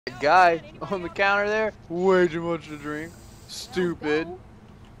Guy on the counter there, way too much to drink. Stupid.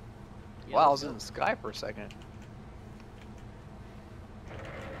 Wow, I was in the sky for a second.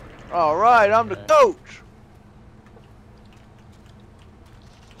 Alright, I'm the coach.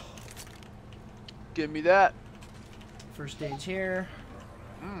 Give me that. First stage here.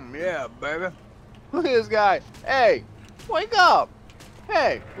 Yeah, baby. Look at this guy. Hey, wake up.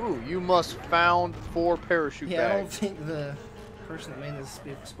 Hey, ooh, you must found 4 parachute bags. I don't think the person that made this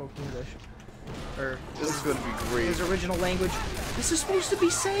spoke English. Or this is going to be great. His original language. This is supposed to be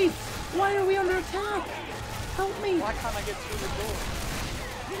safe. Why are we under attack? Help me. Why can't I get through the door?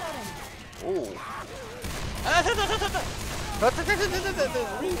 Oh.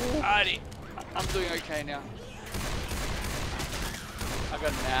 Alrighty. I'm doing okay now. I got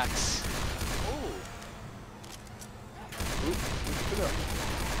an axe.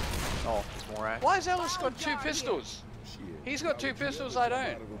 Oh, it's more axe. Why has Ellis got 2 pistols? He's got 2 pistols, I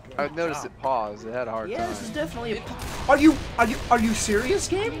don't. I've noticed it paused. It had a hard time. Yeah, this is definitely a... Are you serious,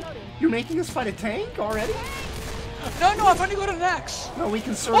 game? You're making us fight a tank already? No, I've only got an axe. No, we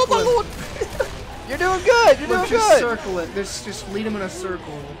can circle it. Oh my lord! You're doing good. You're doing just good. Circle it. Just lead him in a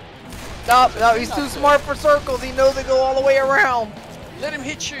circle. No, he's too smart for circles. He knows they go all the way around. Let him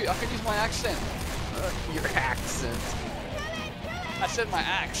hit you. I can use my accent. Your accent. I said my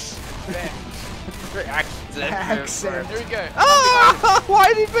axe. Bam. Your accent. There we go. Ah!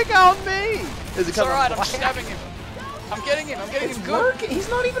 Why did he pick on me? Is it it's alright, I'm stabbing him. I'm getting him good. Working. He's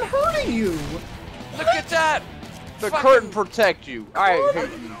not even hurting you. Look at that. The curtain protect you. I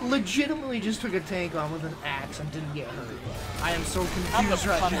hate you. Legitimately just took a tank on with an axe and didn't get hurt. I am so confused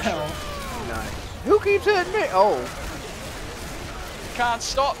right now. Nice. Who keeps hitting me? Oh. You can't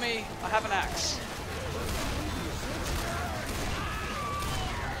stop me. I have an axe.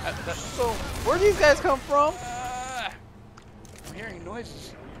 So, where do these guys come from? I'm hearing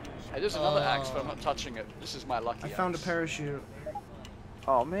noises. Hey, there's another axe, but I'm not touching it. This is my lucky axe. I found a parachute.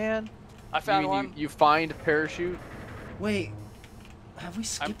 Oh man. I found one. You find a parachute? Wait. Have we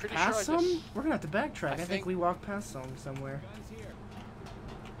skipped past some? We're gonna have to backtrack. I think we walked past some somewhere.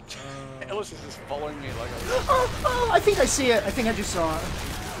 Ellis is just following me like a... Oh, I think I see it. I think I just saw it.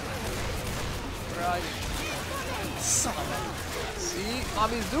 Where are you? Son of a... See?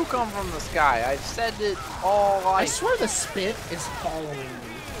 Zombies do come from the sky. I've said it all life. I swear the spit is following me.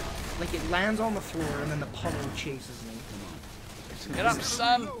 Like it lands on the floor and then the puddle chases me. Get up,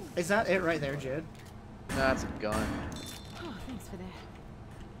 son. Is that it right there, Jed? No, that's a gun. Oh, thanks for that.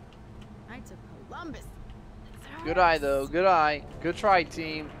 Knights of Columbus. Good eye, though. Good eye. Good try,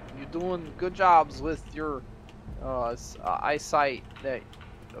 team. You're doing good jobs with your eyesight. That.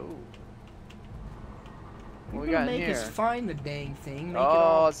 Oh. What we got in here? Make us find the dang thing. Make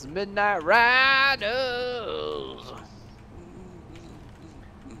Oh, it's Midnight Riders.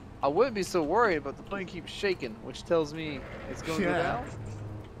 I wouldn't be so worried, but the plane keeps shaking, which tells me it's going to go down.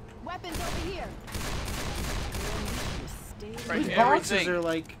 Weapons over here. These boxes are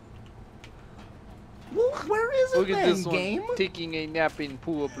like. Well, where is it Look at this game? one, taking a nap in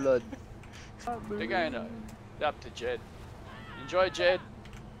pool of blood. They're going up to Jed. Enjoy, Jed.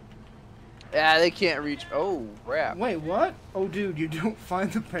 Yeah, they can't reach. Oh, crap. Wait, what? Oh, dude, you don't find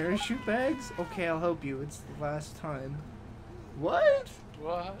the parachute bags? Okay, I'll help you. It's the last time. What?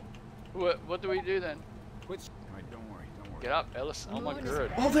 What do we do then? Don't worry. Get up, Ellis. Oh my god.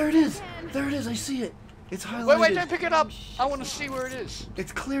 Oh, there it is. There it is. I see it. It's highlighted. Wait, don't pick it up. I want to see where it is.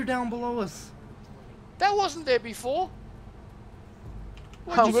 It's clear down below us. That wasn't there before.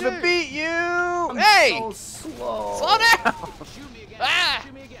 I'm gonna beat you. I'm hey! so slow. Slow down. Shoot me again. Ah!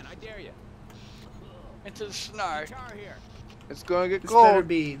 Shoot me again. I dare you. Into the snow. Car here. It's gonna get This cold. better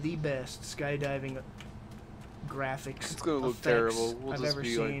be the best skydiving graphics. It's gonna look effects terrible. We'll I've just ever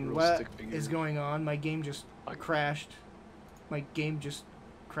be like seen. real What stick figure. is going on? My game just crashed. My game just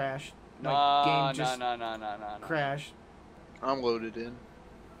crashed. My No, game just no. crashed. I'm loaded in.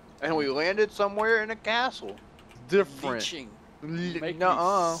 And we landed somewhere in a castle. Different. Leeching.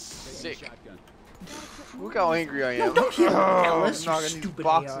 Nuh-uh. Sick. Shotgun. Look how angry I am. No, don't hit Ellis, you knocking these stupid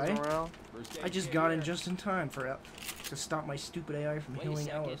boxes AI. around. I just got in just in time to stop my stupid AI from healing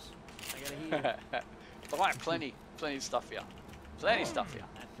Ellis. Alright, plenty of stuff here. Plenty of stuff here.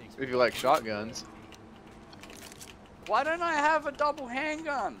 If you like shotguns. Why don't I have a double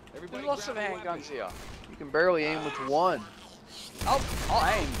handgun? There's lots of handguns here. You can barely aim with one. I'll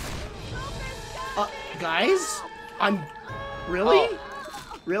aim. Guys? Really?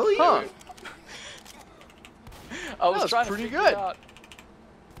 Really? Huh. I was That was trying pretty to figure good. out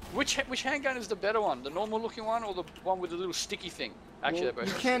which handgun is the better one, the normal looking one or the one with the little sticky thing? Actually, Well, they're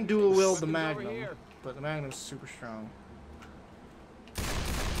you both. can't dual wield the Magnum, but the Magnum's super strong.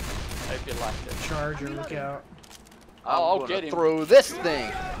 hope you liked it. Charger, look out. I'll I'm get gonna him. throw this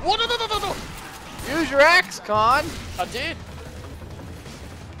thing. What? No. Use your axe, Con. I did.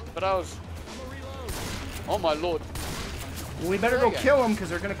 But I was. Oh my lord. Well, we better There go you go. kill them because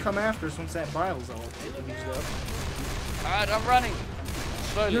they're gonna come after us once that bile's all used up. Alright, I'm running.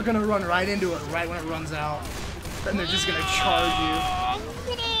 Slowly. You're gonna run right into it right when it runs out. And they're just gonna charge you.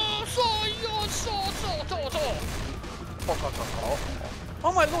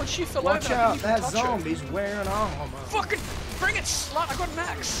 Oh my lord, she fell Watch over. I out, didn't even that touch her. zombie's wearing armor. Fucking bring it, slut! I got an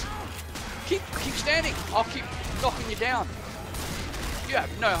axe. Keep standing. I'll keep knocking you down. You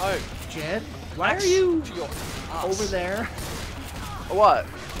have no hope. Jed, why Axe are you to your ass. over there? What?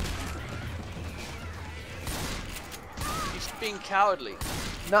 He's being cowardly.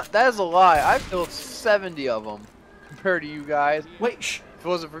 No, that is a lie. I've killed 70 of them compared to you guys. Wait, shh. If it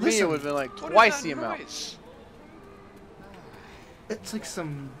wasn't for me, Listen. it would have been like What is twice that the amount. noise? It's like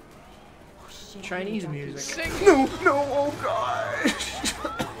some Shit, Chinese don't music. Sing. No, oh gosh.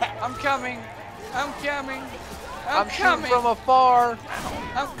 I'm coming. I'm coming. I'm shooting coming. from afar.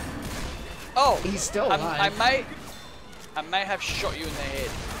 Oh, He's still I alive. may have shot you in the head.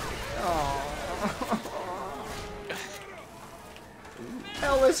 Aw.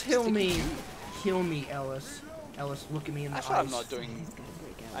 Ellis, heal me. Heal me, Ellis. Ellis, look at me in the That's eyes. what I'm not doing.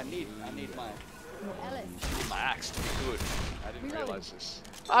 I need my Ellis. axe to be good. I didn't realize this.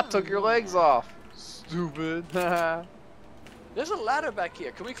 I took your legs off. Stupid. There's a ladder back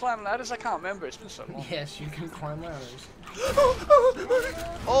here. Can we climb ladders? I can't remember. It's been so long. Yes, you can climb ladders.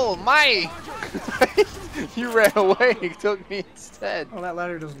 Oh my! You ran away. You took me instead. Oh, that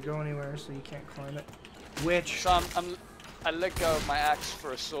ladder doesn't go anywhere, so you can't climb it. Which? So I let go of my axe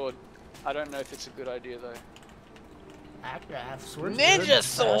for a sword. I don't know if it's a good idea though. Sword's Ninja good.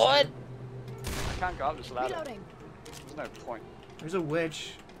 sword. I can't go up this ladder. Reloading. There's no point. There's a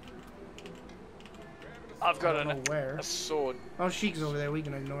witch. I've got I don't know where. a sword. Oh, Sheik's over there. We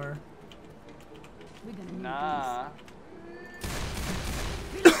can ignore her. We're gonna need Nah.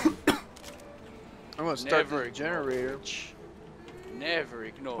 I'm gonna start Never the generator. Never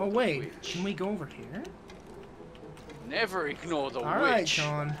ignore Oh the wait, witch. can we go over here? Never ignore the All right, witch.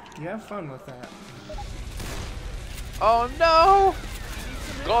 Sean. You have fun with that. Oh no!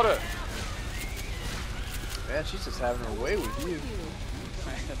 Got her. Man, she's just having her way with you.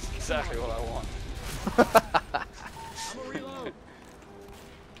 That's exactly what I want.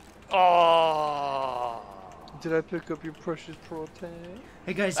 Oh. Did I pick up your precious protein?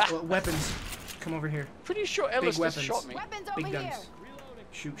 Hey guys, weapons. Come over here. Pretty sure Ellis just weapons. shot me. Weapons Big over here. guns.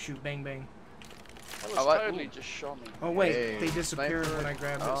 Shoot, shoot, bang, bang. Ellis I like- totally just shot me. Oh wait, Hey, they disappeared sniper. when I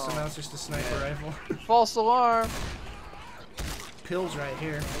grabbed it, so Oh. now it's just a sniper rifle. False alarm. Pills right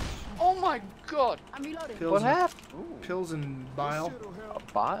here. Oh my god. I'm reloading. Pills What and, happened? Ooh, Pills and bile.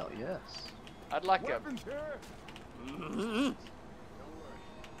 a bile, yes. I'd like a...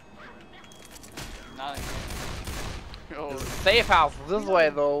 Nothing. Oh, There's a safe house this way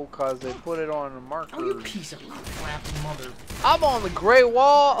though, cause they put it on a marker. Oh, you piece of crap, mother. I'm on the Great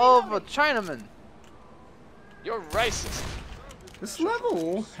Wall of a Chinaman. you're racist. This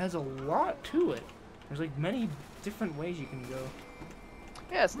level has a lot to it. There's like many different ways you can go.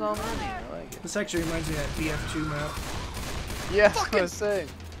 Yeah, it's not money. I like it. This actually reminds me of that BF2 map. Yeah, that's what I was saying.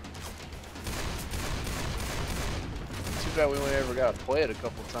 Too bad we only ever got to play it a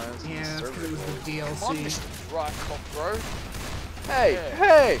couple times. Yeah, that's because it was the Come on, DLC. Mr. Right cock, bro. Hey, Yeah.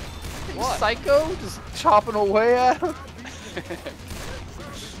 hey! You What? psycho? Just chopping away at him?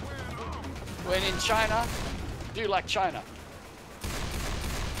 When in China, do like China.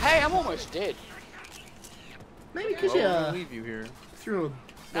 Hey, I'm almost dead. Maybe because Well, we're gonna you leave you here. threw a Nah,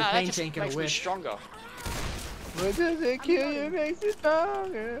 that paint just tank at a makes me witch. stronger. What does it kill you? Makes it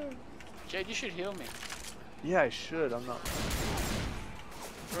stronger. Jade, you should heal me. Yeah, I should. I'm not.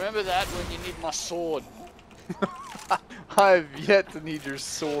 Remember that when you need my sword. I've yet to need your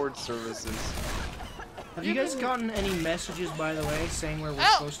sword services. Have you guys gotten any messages, by the way, saying where we're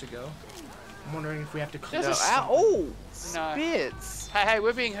Ow! supposed to go? I'm wondering if we have to clear There's No, a this. oh! No. Spits! Hey,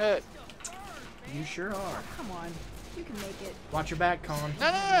 we're being hurt. You sure are. Come on. You can make it. Watch your back, Con.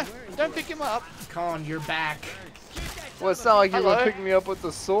 No. Don't pick him up. Con, you're back. Well, it's not like you're Hello? gonna pick me up with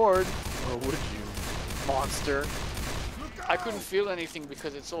the sword. Or would you? Monster. I couldn't feel anything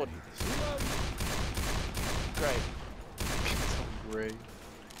because it's on. Great. So great.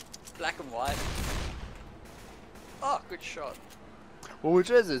 Black and white. Oh, good shot. Well, which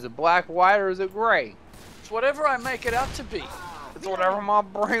is it? Is it black, white, or is it gray? It's whatever I make it out to be. It's whatever my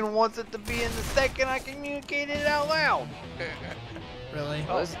brain wants it to be in the second I communicate it out loud. Really?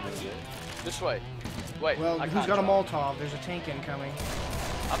 Oh, this is This way. Wait. Well, I who's can't got a jump. Molotov? There's a tank incoming.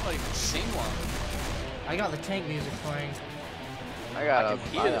 I've not even seen one. I got the tank music playing. I got I a can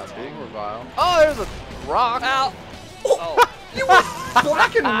hear that big tank. revival. Oh, there's a rock. Ow! Oh, You were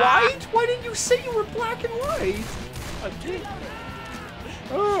black and white? Why didn't you say you were black and white? I did.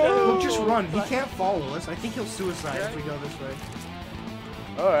 Well, just run. He can't follow us. I think he'll suicide if we go this way.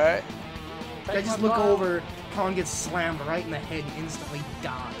 Alright. I just look over. Han gets slammed right in the head and instantly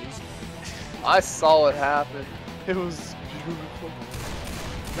dies. I saw it happen. It was beautiful.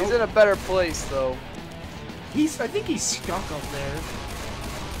 He's in a better place though. I think he's stuck up there.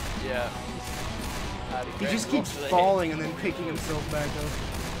 Yeah. He just keeps falling and then picking himself back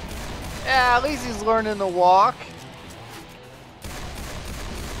up. Yeah, at least he's learning to walk.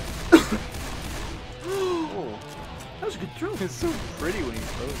 Oh, That was a good throw. it's so pretty when he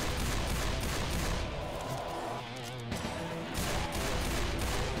throws it.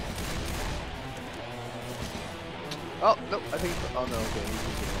 Oh, no, I think. Oh, no,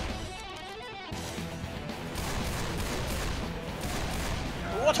 okay.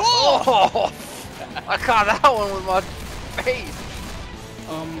 What? Oh! I caught that one with my face.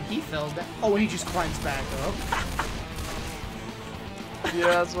 He fell down. Oh, and he just climbs back up. Yeah,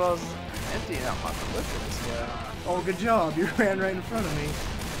 that's what I was emptying out my clip for this guy. Oh, good job. You ran right in front of me.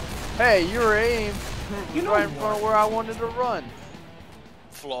 Hey, you were aimed You know right in what? front of where I wanted to run.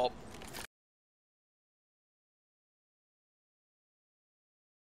 Flop.